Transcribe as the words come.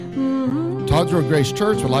Todd's Road Grace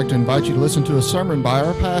Church would like to invite you to listen to a sermon by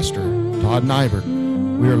our pastor, Todd Nybert.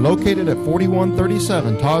 We are located at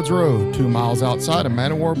 4137 Todd's Road, 2 miles outside of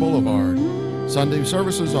Man O' War Boulevard. Sunday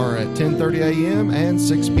services are at 10:30 a.m. and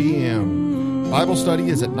 6 p.m. Bible study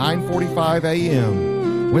is at 9:45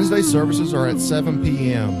 a.m. Wednesday services are at 7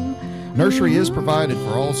 p.m. Nursery is provided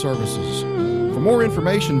for all services. For more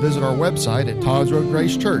information, visit our website at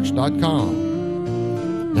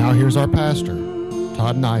toddsroadgracechurch.com. Now here's our pastor,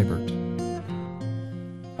 Todd Nybert.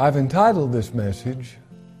 I've entitled this message,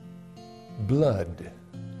 Blood.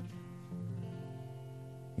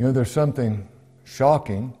 You know, there's something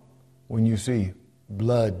shocking when you see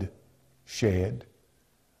blood shed,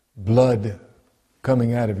 blood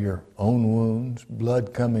coming out of your own wounds,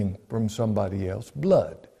 blood coming from somebody else,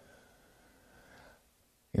 blood.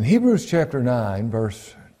 In Hebrews chapter 9,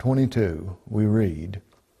 verse 22, we read,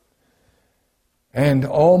 "And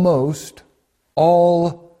almost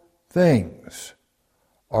all things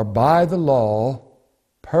are by the law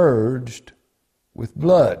purged with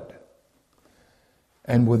blood.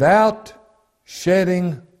 And without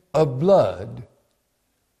shedding of blood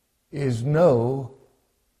is no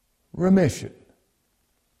remission."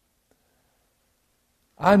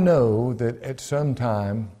 I know that at some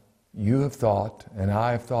time you have thought, and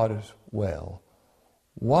I have thought as well,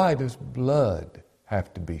 why does blood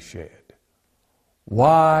have to be shed?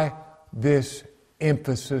 Why this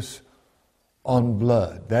emphasis on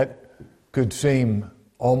blood? That could seem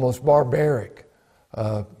almost barbaric,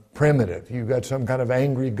 primitive. You've got some kind of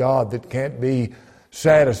angry God that can't be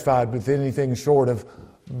satisfied with anything short of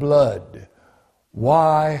blood.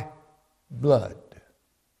 Why blood?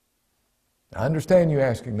 I understand you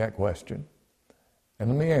asking that question, and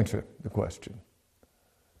let me answer the question.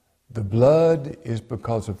 The blood is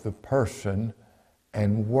because of the person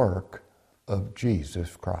and work of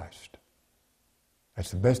Jesus Christ.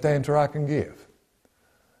 That's the best answer I can give.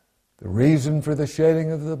 The reason for the shedding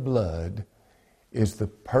of the blood is the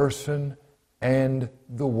person and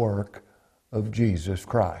the work of Jesus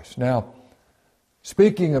Christ. Now,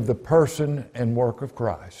 speaking of the person and work of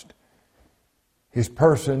Christ, His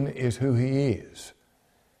person is who He is.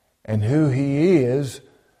 And who He is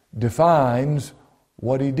defines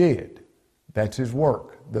what He did. That's His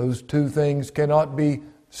work. Those two things cannot be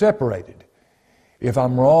separated. If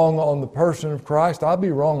I'm wrong on the person of Christ, I'll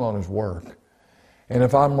be wrong on His work. And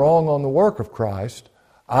if I'm wrong on the work of Christ,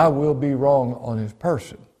 I will be wrong on His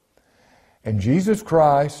person. And Jesus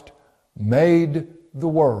Christ made the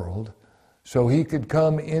world so He could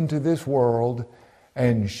come into this world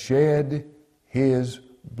and shed His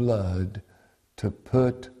blood to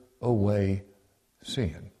put away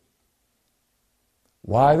sin.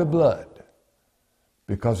 Why the blood?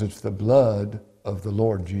 Because it's the blood of the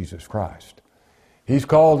Lord Jesus Christ. He's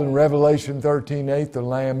called in Revelation 13:8 the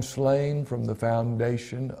Lamb slain from the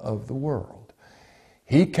foundation of the world.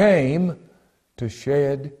 He came to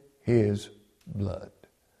shed His blood.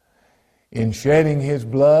 In shedding His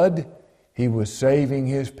blood, He was saving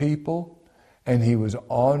His people and He was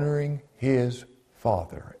honoring His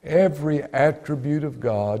Father. Every attribute of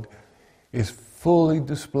God is fully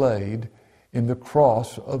displayed in the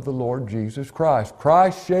cross of the Lord Jesus Christ.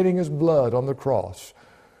 Christ shedding His blood on the cross,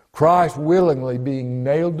 Christ willingly being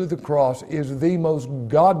nailed to the cross, is the most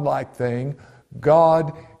godlike thing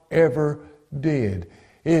God ever did.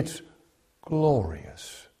 It's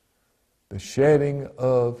glorious, the shedding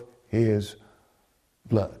of His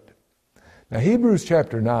blood. Now, Hebrews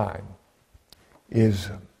chapter 9 is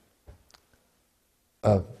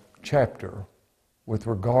a chapter with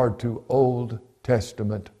regard to Old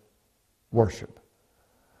Testament worship.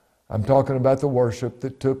 I'm talking about the worship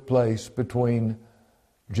that took place between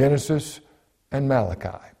Genesis and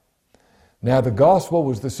Malachi. Now, the gospel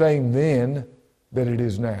was the same then that it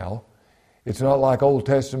is now. It's not like Old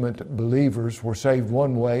Testament believers were saved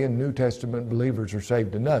one way and New Testament believers are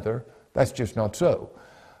saved another. That's just not so.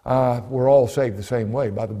 We're all saved the same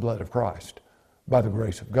way by the blood of Christ, by the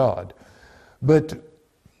grace of God. But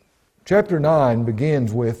chapter 9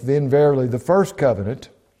 begins with, "Then verily the first covenant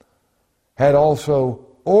had also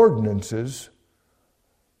ordinances,"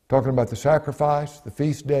 talking about the sacrifice, the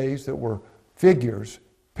feast days that were figures,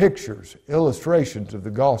 pictures, illustrations of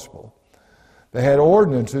the gospel. They had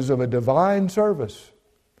ordinances of a divine service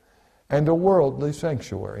and a worldly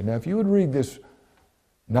sanctuary. Now, if you would read this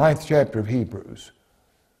 9th chapter of Hebrews,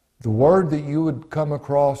 the word that you would come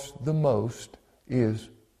across the most is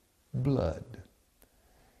blood.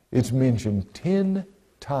 It's mentioned 10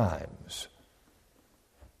 times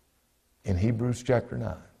in Hebrews chapter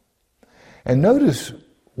 9. And notice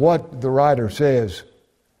what the writer says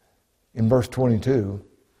in verse 22.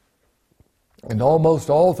 "And almost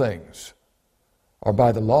all things are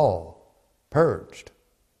by the law purged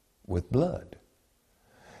with blood.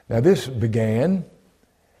 Now this began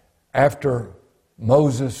after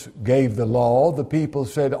Moses gave the law. The people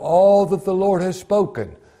said, all that the Lord has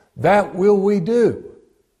spoken, that will we do.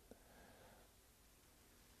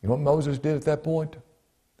 You know what Moses did at that point?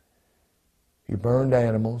 He burned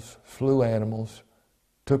animals, slew animals,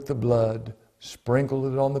 took the blood,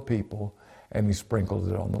 sprinkled it on the people, and he sprinkled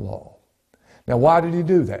it on the law. Now why did he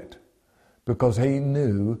do that? Because he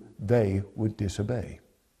knew they would disobey.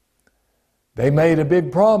 They made a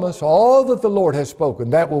big promise, all that the Lord has spoken,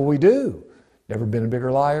 that will we do. Never been a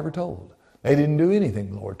bigger lie ever told. They didn't do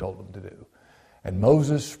anything the Lord told them to do. And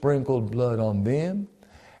Moses sprinkled blood on them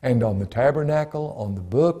and on the tabernacle, on the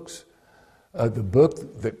books, the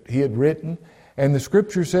book that he had written. And the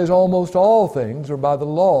scripture says almost all things are by the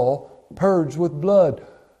law purged with blood.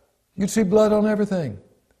 You'd see blood on everything.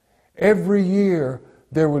 Every year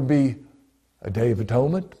there would be a Day of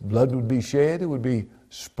Atonement. Blood would be shed. It would be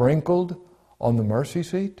sprinkled on the mercy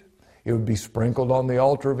seat. It would be sprinkled on the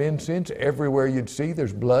altar of incense. Everywhere you'd see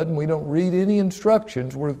there's blood, and we don't read any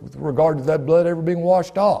instructions with regard to that blood ever being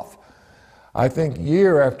washed off. I think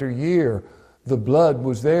year after year the blood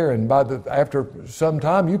was there, and after some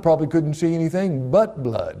time you probably couldn't see anything but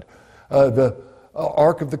blood. The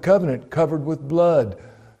Ark of the Covenant covered with blood.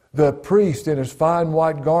 The priest in his fine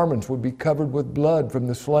white garments would be covered with blood from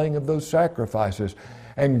the slaying of those sacrifices.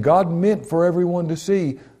 And God meant for everyone to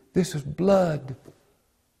see, this is blood,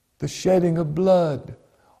 the shedding of blood.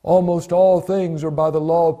 Almost all things are by the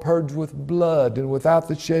law purged with blood, and without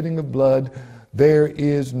the shedding of blood, there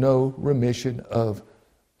is no remission of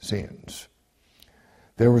sins.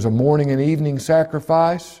 There was a morning and evening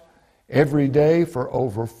sacrifice every day for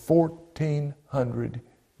over 1,400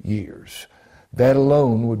 years. That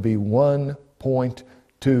alone would be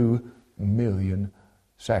 1.2 million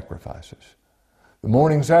sacrifices. The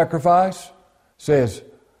morning sacrifice says,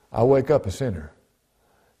 I wake up a sinner.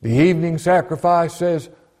 The evening sacrifice says,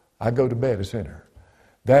 I go to bed a sinner.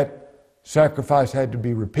 That sacrifice had to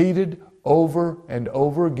be repeated over and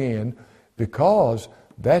over again because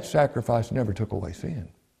that sacrifice never took away sin.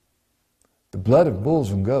 The blood of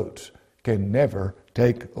bulls and goats can never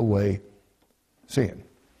take away sin.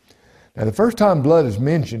 Now, the first time blood is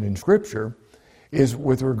mentioned in Scripture is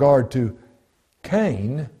with regard to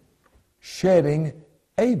Cain shedding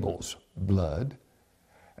Abel's blood,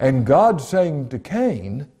 and God saying to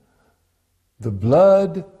Cain, the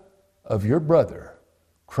blood of your brother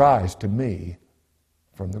cries to me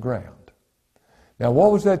from the ground. Now,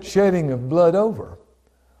 what was that shedding of blood over?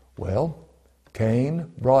 Well,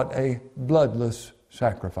 Cain brought a bloodless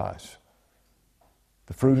sacrifice,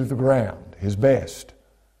 the fruit of the ground, his best.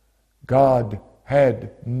 God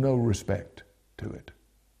had no respect to it,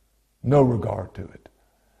 no regard to it.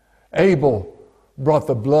 Abel brought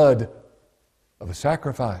the blood of a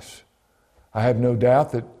sacrifice. I have no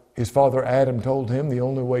doubt that his father Adam told him the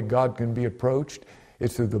only way God can be approached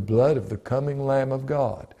is through the blood of the coming Lamb of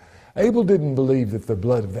God. Abel didn't believe that the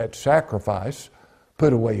blood of that sacrifice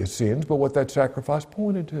put away his sins, but what that sacrifice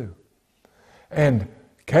pointed to. And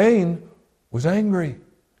Cain was angry.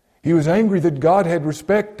 He was angry that God had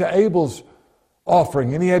respect to Abel's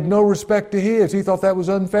offering, and he had no respect to his. He thought that was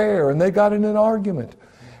unfair, and they got in an argument.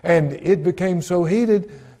 And it became so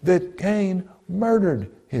heated that Cain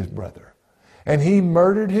murdered his brother. And he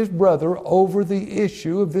murdered his brother over the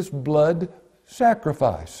issue of this blood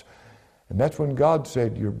sacrifice. And that's when God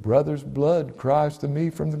said, your brother's blood cries to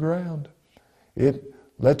me from the ground. It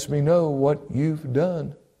lets me know what you've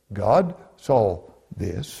done. God saw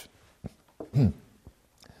this.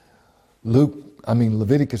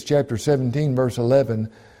 Leviticus chapter 17, verse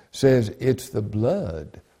 11 says, it's the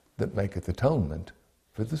blood that maketh atonement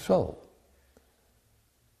for the soul.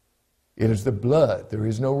 It is the blood. There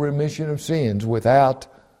is no remission of sins without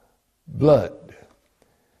blood.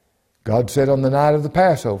 God said on the night of the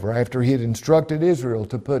Passover, after he had instructed Israel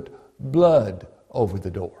to put blood over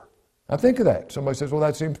the door. Now think of that. Somebody says, well,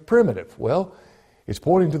 that seems primitive. Well, it's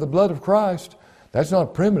pointing to the blood of Christ. That's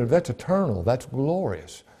not primitive. That's eternal. That's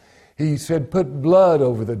glorious. He said, put blood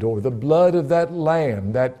over the door, the blood of that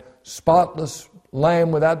lamb, that spotless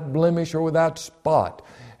lamb without blemish or without spot.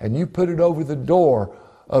 And you put it over the door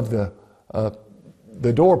of the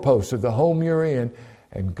doorpost of the home you're in.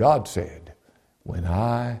 And God said, when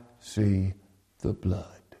I see the blood,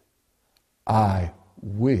 I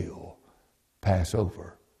will pass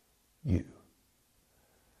over you.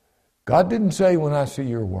 God didn't say when I see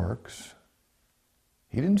your works.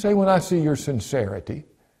 He didn't say when I see your sincerity.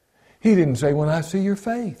 He didn't say when I see your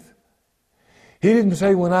faith. He didn't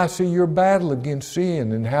say when I see your battle against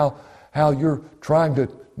sin and how how you're trying to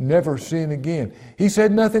never sin again. He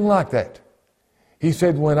said nothing like that. He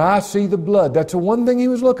said, when I see the blood, that's the one thing he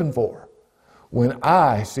was looking for. When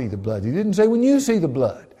I see the blood. He didn't say when you see the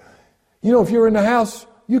blood. You know, if you're in the house,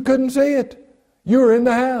 you couldn't see it. You were in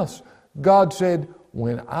the house. God said,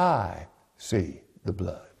 when I see the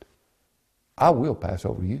blood, I will pass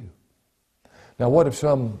over you. Now, what if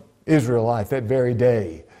some Israelite that very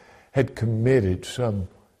day had committed some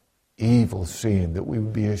evil sin that we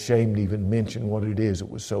would be ashamed to even mention what it is? It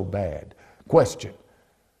was so bad. Question.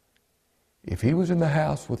 If he was in the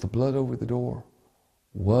house with the blood over the door,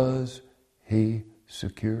 was he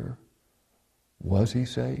secure? Was he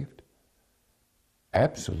saved?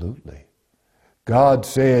 Absolutely. God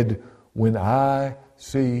said, when I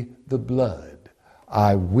see the blood,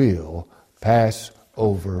 I will pass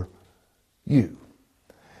over you.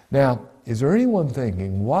 Now, is there anyone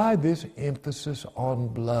thinking, why this emphasis on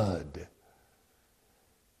blood?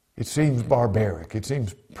 It seems barbaric. It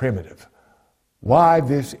seems primitive. Why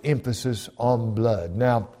this emphasis on blood?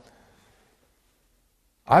 Now,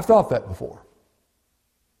 I've thought that before.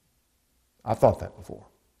 I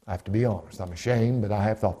have to be honest. I'm ashamed, but I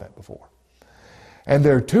have thought that before. And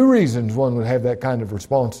there are two reasons one would have that kind of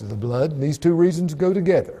response to the blood, and these two reasons go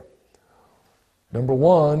together. Number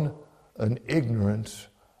one, an ignorance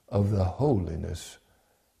of the holiness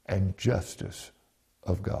and justice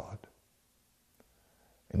of God.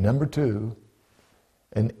 And number two,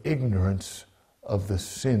 an ignorance of the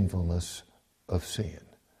sinfulness of sin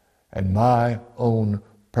and my own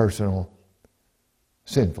personal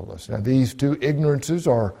sinfulness. Now, these two ignorances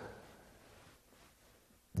are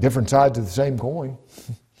different sides of the same coin.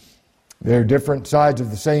 They're different sides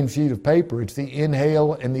of the same sheet of paper. It's the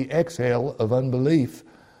inhale and the exhale of unbelief.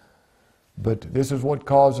 But this is what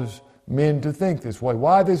causes men to think this way.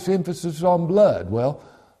 Why this emphasis on blood? Well,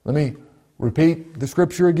 let me repeat the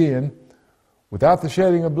scripture again. Without the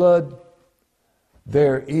shedding of blood,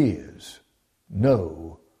 there is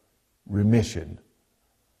no remission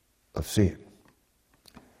of sin.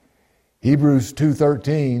 Hebrews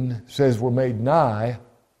 2:13 says we're made nigh.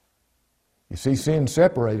 You see, sin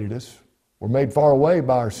separated us. We're made far away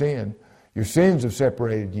by our sin. Your sins have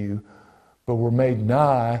separated you, but we're made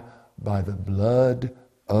nigh by the blood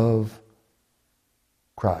of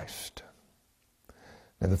Christ.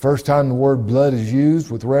 Now, the first time the word blood is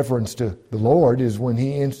used with reference to the Lord is when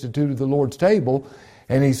he instituted the Lord's table,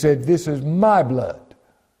 and he said, "This is my blood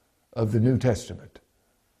of the New Testament,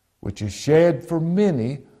 which is shed for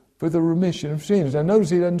many for the remission of sins." Now, notice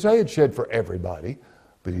he doesn't say it's shed for everybody,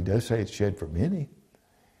 but he does say it's shed for many.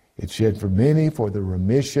 It's shed for many for the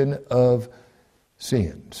remission of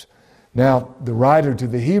sins. Now, the writer to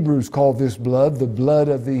the Hebrews called this blood the blood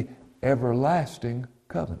of the everlasting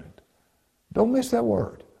covenant. Don't miss that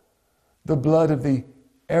word. The blood of the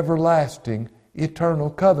everlasting, eternal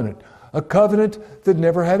covenant. A covenant that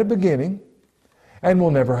never had a beginning and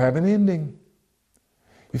will never have an ending.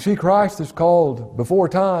 You see, Christ is called before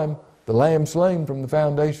time the Lamb slain from the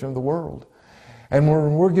foundation of the world. And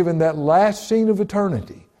when we're given that last scene of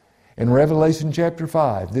eternity in Revelation chapter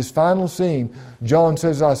 5, this final scene, John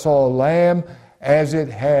says, "I saw a lamb as it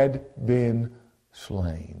had been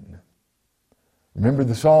slain." Remember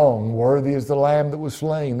the song, "Worthy is the Lamb that was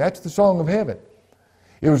slain." That's the song of heaven.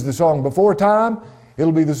 It was the song before time.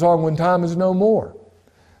 It'll be the song when time is no more.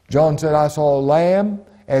 John said, "I saw a lamb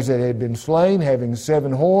as it had been slain, having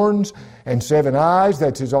 7 horns and 7 eyes."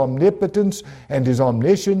 That's his omnipotence and his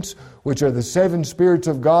omniscience, which are the 7 spirits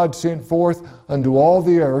of God sent forth unto all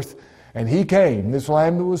the earth. And he came, this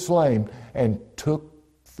lamb that was slain, and took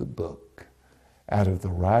the book out of the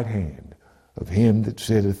right hand of him that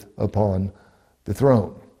sitteth upon the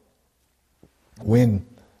throne. When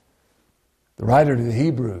the writer to the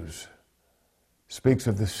Hebrews speaks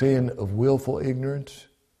of the sin of willful ignorance,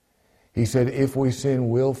 he said, if we sin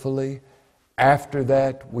willfully, after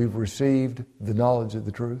that we've received the knowledge of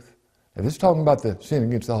the truth. Now, this is talking about the sin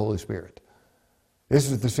against the Holy Spirit.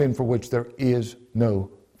 This is the sin for which there is no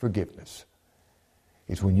forgiveness.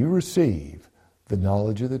 It's when you receive the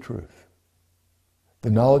knowledge of the truth. The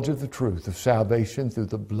knowledge of the truth of salvation through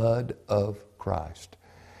the blood of Christ.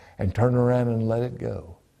 And turn around and let it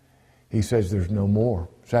go. He says there's no more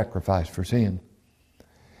sacrifice for sin.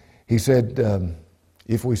 He said,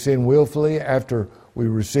 if we sin willfully after we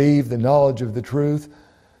receive the knowledge of the truth,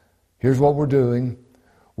 here's what we're doing.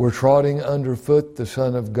 We're trotting underfoot the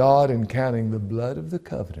Son of God and counting the blood of the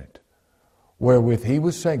covenant, wherewith he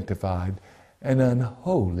was sanctified, an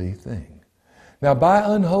unholy thing. Now, by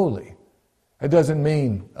unholy, it doesn't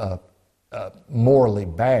mean morally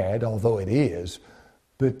bad, although it is,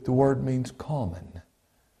 but the word means common,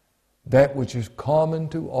 that which is common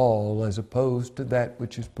to all as opposed to that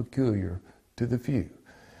which is peculiar to the few.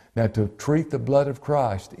 Now, to treat the blood of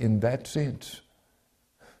Christ in that sense,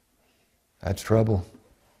 that's trouble.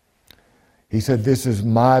 He said, this is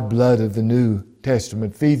my blood of the New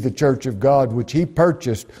Testament. Feed the church of God, which he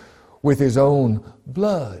purchased with his own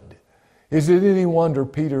blood. Is it any wonder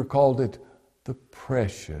Peter called it the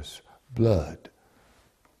precious blood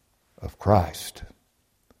of Christ?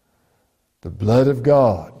 The blood of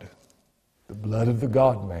God, the blood of the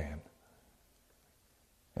God-man.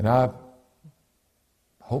 And I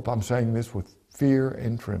hope I'm saying this with fear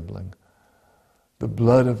and trembling. The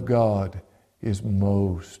blood of God is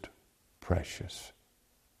most precious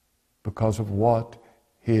because of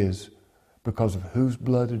because of whose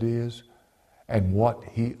blood it is and what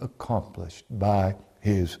he accomplished by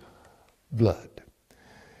his blood.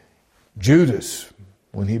 Judas,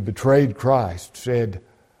 when he betrayed Christ, said,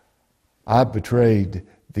 I betrayed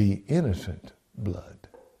the innocent blood.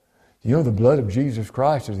 You know, the blood of Jesus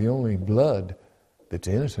Christ is the only blood that's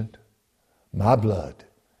innocent. My blood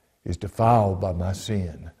is defiled by my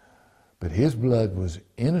sin. But his blood was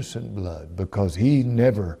innocent blood because he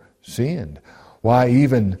never sinned. Why,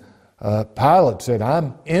 even Pilate said,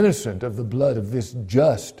 I'm innocent of the blood of this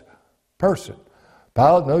just person.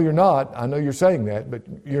 Pilate, no, you're not. I know you're saying that, but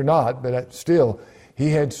you're not. But still,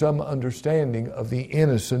 he had some understanding of the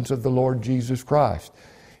innocence of the Lord Jesus Christ.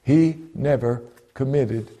 He never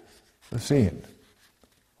committed a sin.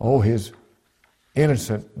 Oh, his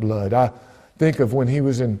innocent blood. I think of when he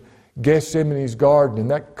was in Gethsemane's garden and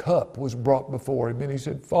that cup was brought before him. And he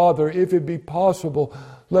said, Father, if it be possible,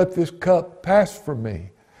 let this cup pass from me.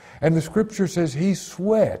 And the scripture says he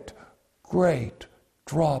sweat great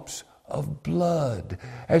drops of blood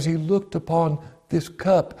as he looked upon this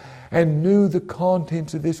cup and knew the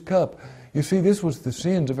contents of this cup. You see, this was the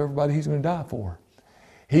sins of everybody he's going to die for.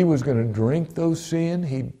 He was going to drink those sins.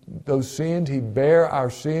 He bare our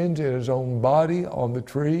sins in his own body on the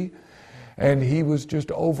tree. And he was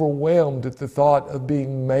just overwhelmed at the thought of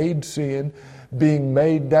being made sin, being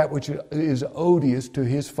made that which is odious to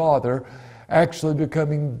his Father, actually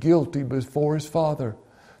becoming guilty before his Father.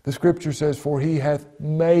 The scripture says, for he hath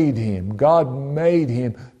made him, God made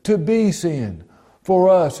him to be sin for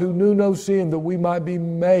us who knew no sin, that we might be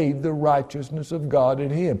made the righteousness of God in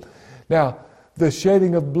him. Now, the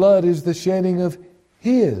shedding of blood is the shedding of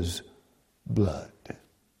his blood.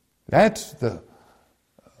 That's the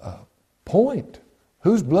point.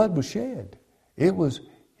 Whose blood was shed? It was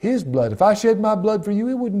his blood. If I shed my blood for you,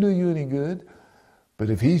 it wouldn't do you any good. But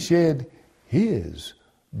if he shed his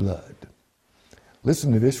blood.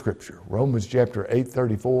 Listen to this scripture. Romans chapter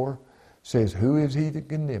 8:34 says, who is he that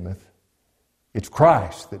condemneth? It's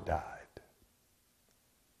Christ that died.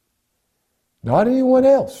 Not anyone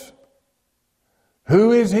else.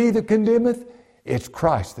 Who is he that condemneth? It's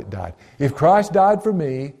Christ that died. If Christ died for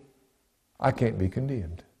me, I can't be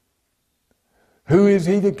condemned. Who is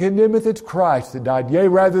he that condemneth? It's Christ that died. Yea,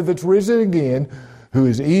 rather that's risen again, who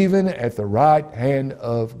is even at the right hand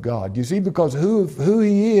of God. You see, because who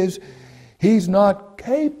he is, he's not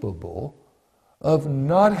capable of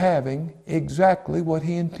not having exactly what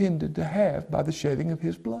he intended to have by the shedding of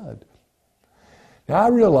his blood. Now, I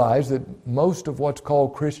realize that most of what's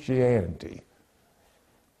called Christianity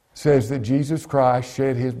says that Jesus Christ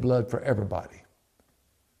shed his blood for everybody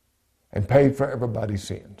and paid for everybody's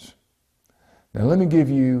sins. Now, let me give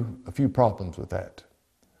you a few problems with that.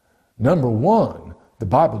 Number one, the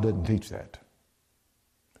Bible doesn't teach that.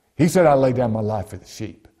 He said, I lay down my life for the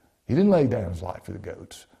sheep. He didn't lay down his life for the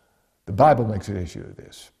goats. The Bible makes an issue of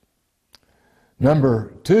this.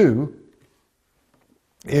 Number two,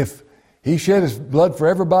 if he shed his blood for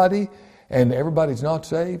everybody and everybody's not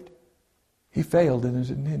saved, he failed in his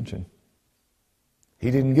intention.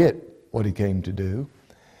 He didn't get what he came to do.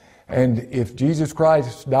 And if Jesus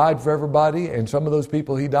Christ died for everybody and some of those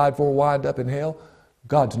people he died for wind up in hell,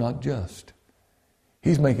 God's not just.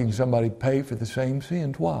 He's making somebody pay for the same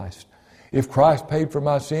sin twice. If Christ paid for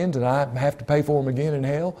my sins and I have to pay for them again in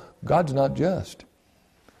hell, God's not just.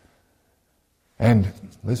 And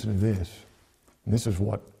listen to this. And this is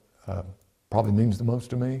what probably means the most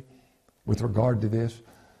to me with regard to this.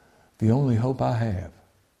 The only hope I have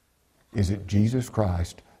is that Jesus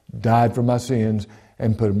Christ died for my sins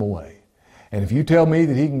and put them away. And if you tell me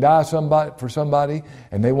that he can die for somebody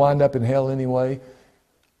and they wind up in hell anyway,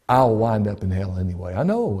 I'll wind up in hell anyway. I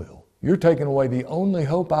know I will. You're taking away the only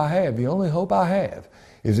hope I have. The only hope I have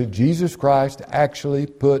is that Jesus Christ actually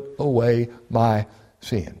put away my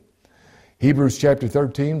sin. Hebrews chapter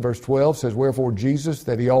 13, verse 12 says, wherefore Jesus,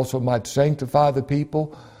 that he also might sanctify the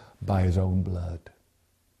people by his own blood,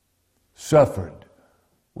 suffered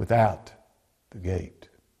without the gate.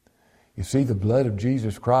 You see, the blood of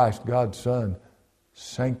Jesus Christ, God's Son,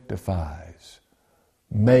 sanctifies,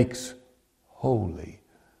 makes holy,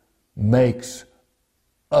 makes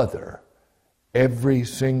other every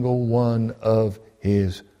single one of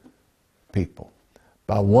His people.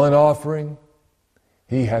 By one offering,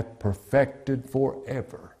 He hath perfected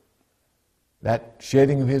forever. That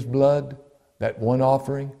shedding of His blood, that one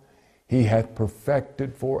offering, He hath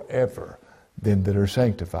perfected forever them that are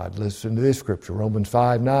sanctified. Listen to this scripture, Romans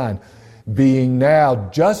 5:9. Being now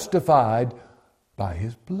justified by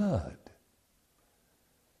His blood.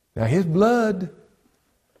 Now His blood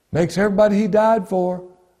makes everybody He died for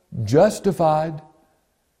justified.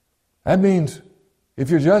 That means if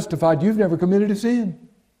you're justified, you've never committed a sin.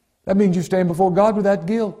 That means you stand before God without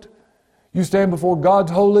guilt. You stand before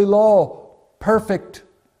God's holy law, perfect.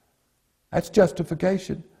 That's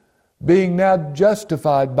justification. Being now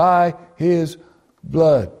justified by His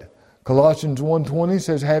blood. Colossians 1:20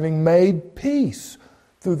 says, having made peace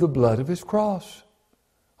through the blood of His cross.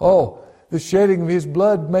 Oh, the shedding of His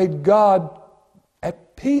blood made God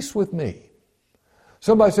at peace with me.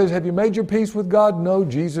 Somebody says, have you made your peace with God? No,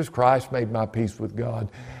 Jesus Christ made my peace with God.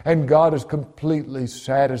 And God is completely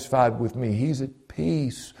satisfied with me. He's at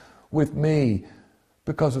peace with me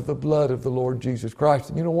because of the blood of the Lord Jesus Christ.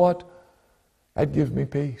 And you know what? That gives me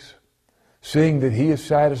peace. Seeing that He is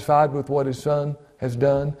satisfied with what His Son has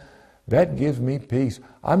done, that gives me peace.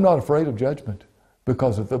 I'm not afraid of judgment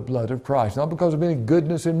because of the blood of Christ. Not because of any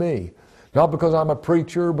goodness in me. Not because I'm a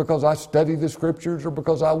preacher, because I study the Scriptures, or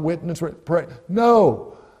because I witness or pray.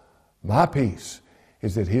 No! My peace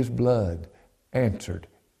is that His blood answered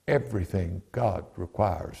everything God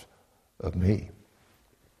requires of me.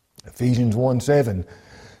 Ephesians 1:7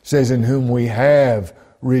 says, in whom we have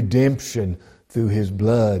redemption through His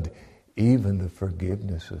blood, even the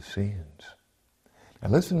forgiveness of sins. Now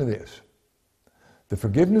listen to this. The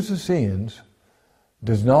forgiveness of sins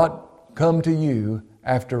does not come to you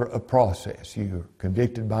after a process. You're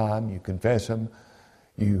convicted by them, you confess them,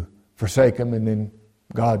 you forsake them, and then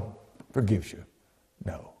God forgives you.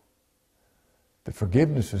 No. The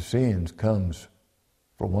forgiveness of sins comes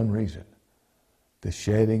for one reason: the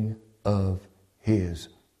shedding of His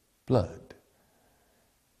blood.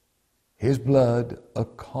 His blood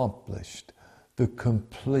accomplished the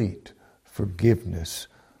complete forgiveness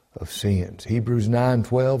of sins. Hebrews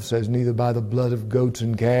 9:12 says, neither by the blood of goats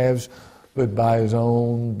and calves, but by His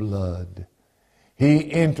own blood. He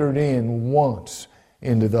entered in once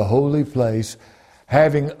into the holy place,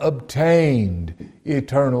 having obtained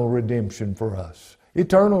eternal redemption for us.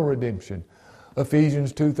 Eternal redemption.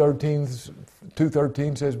 Ephesians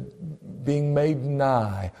 2:13 says, being made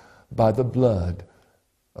nigh by the blood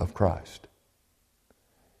of Christ.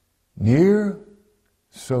 Near,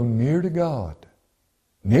 so near to God.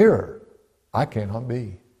 Nearer I cannot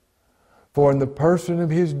be. For in the person of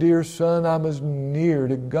His dear Son, I'm as near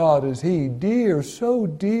to God as He. Dear, so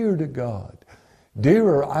dear to God.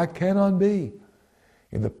 Dearer I cannot be.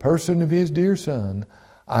 In the person of His dear Son,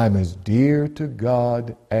 I'm as dear to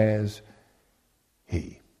God as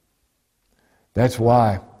He. That's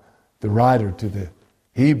why the writer to the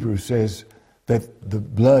Hebrews says that the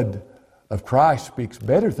blood of Christ speaks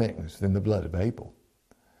better things than the blood of Abel.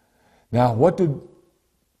 Now, what did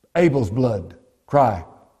Abel's blood cry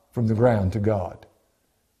from the ground to God?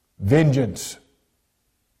 Vengeance,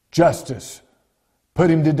 justice, put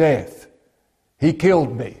him to death. He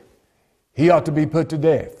killed me. He ought to be put to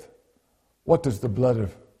death. What does the blood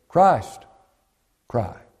of Christ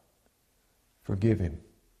cry? Forgive him.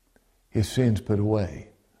 His sins put away.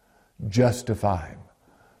 Justify him.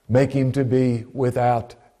 Make him to be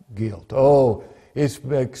without guilt. Oh, it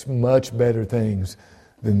makes much better things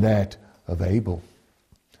than that of Abel.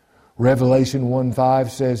 Revelation 1:5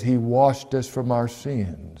 says He washed us from our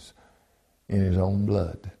sins in His own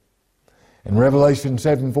blood. And Revelation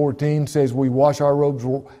 7:14 says we wash our robes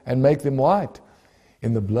and make them white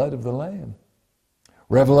in the blood of the Lamb.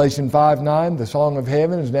 Revelation 5:9, the song of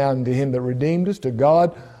heaven is now unto Him that redeemed us, to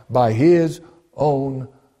God by His own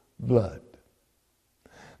blood.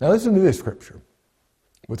 Now listen to this scripture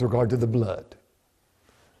with regard to the blood.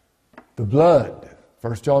 The blood,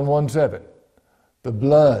 1 John 1:7, the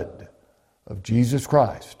blood of Jesus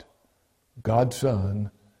Christ, God's Son,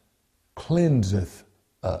 cleanseth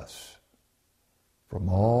us from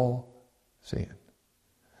all sin.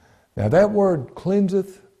 Now that word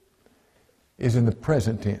cleanseth is in the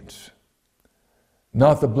present tense.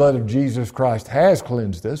 Not the blood of Jesus Christ has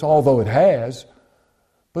cleansed us, although it has,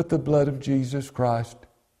 but the blood of Jesus Christ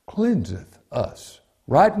cleanseth us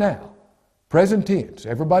right now, present tense,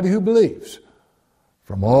 everybody who believes,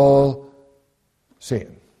 from all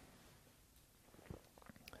sin.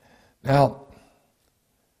 Now,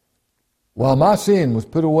 while my sin was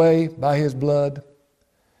put away by His blood,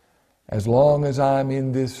 as long as I'm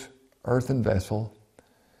in this earthen vessel,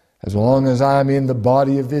 as long as I'm in the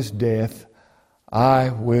body of this death, I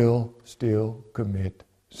will still commit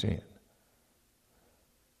sin.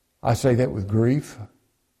 I say that with grief.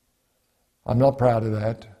 I'm not proud of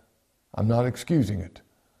that. I'm not excusing it.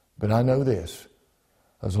 But I know this.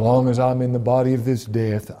 As long as I'm in the body of this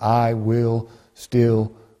death, I will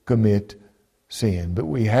still commit sin. But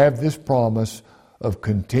we have this promise of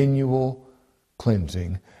continual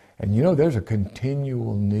cleansing. And you know, there's a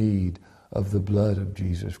continual need of the blood of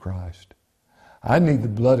Jesus Christ. I need the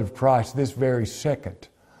blood of Christ this very second,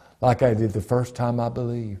 like I did the first time I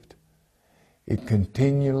believed. It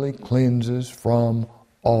continually cleanses from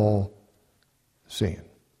all sin.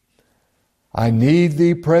 I need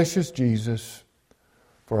Thee, precious Jesus,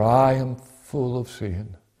 for I am full of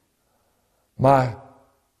sin. My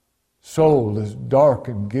soul is dark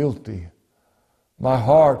and guilty. My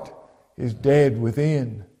heart is dead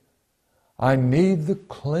within. I need the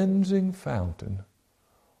cleansing fountain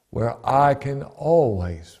where I can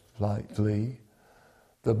always flee,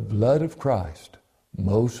 the blood of Christ,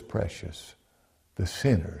 most precious, the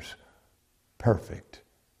sinner's perfect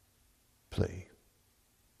plea.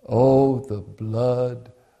 Oh, the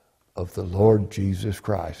blood of the Lord Jesus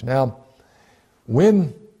Christ. Now,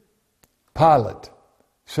 when Pilate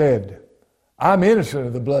said, I'm innocent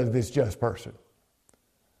of the blood of this just person,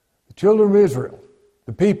 the children of Israel,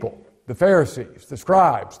 the people, the Pharisees, the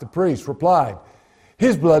scribes, the priests replied,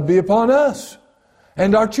 His blood be upon us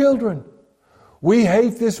and our children. We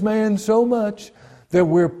hate this man so much that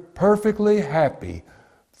we're perfectly happy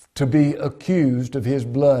to be accused of his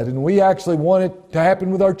blood. And we actually want it to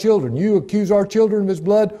happen with our children. You accuse our children of his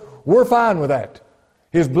blood, we're fine with that.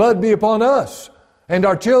 His blood be upon us and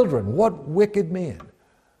our children. What wicked men.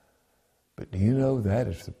 But do you know that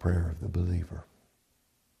is the prayer of the believer?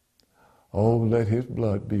 Oh, let His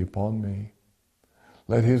blood be upon me.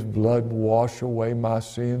 Let His blood wash away my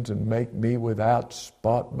sins and make me without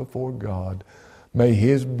spot before God. May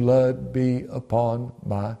His blood be upon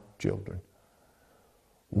my children.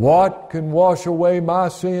 What can wash away my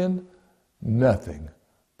sin? Nothing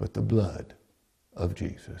but the blood of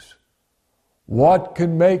Jesus. What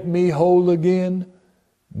can make me whole again?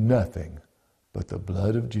 Nothing but the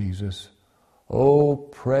blood of Jesus. Oh,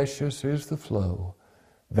 precious is the flow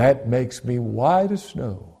that makes me white as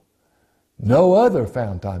snow. No other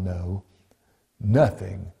fount I know,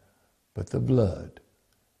 nothing but the blood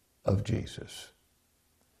of Jesus.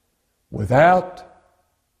 Without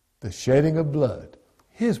the shedding of blood,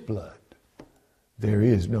 His blood, there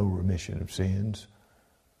is no remission of sins.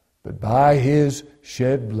 But by His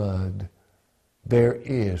shed blood, there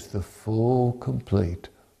is the full, complete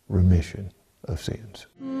remission of sins.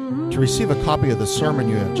 To receive a copy of the sermon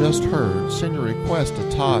you have just heard, send your request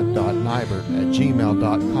to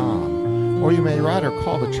todd.nibert@gmail.com, or you may write or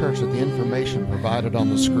call the church at the information provided on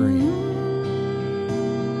the screen.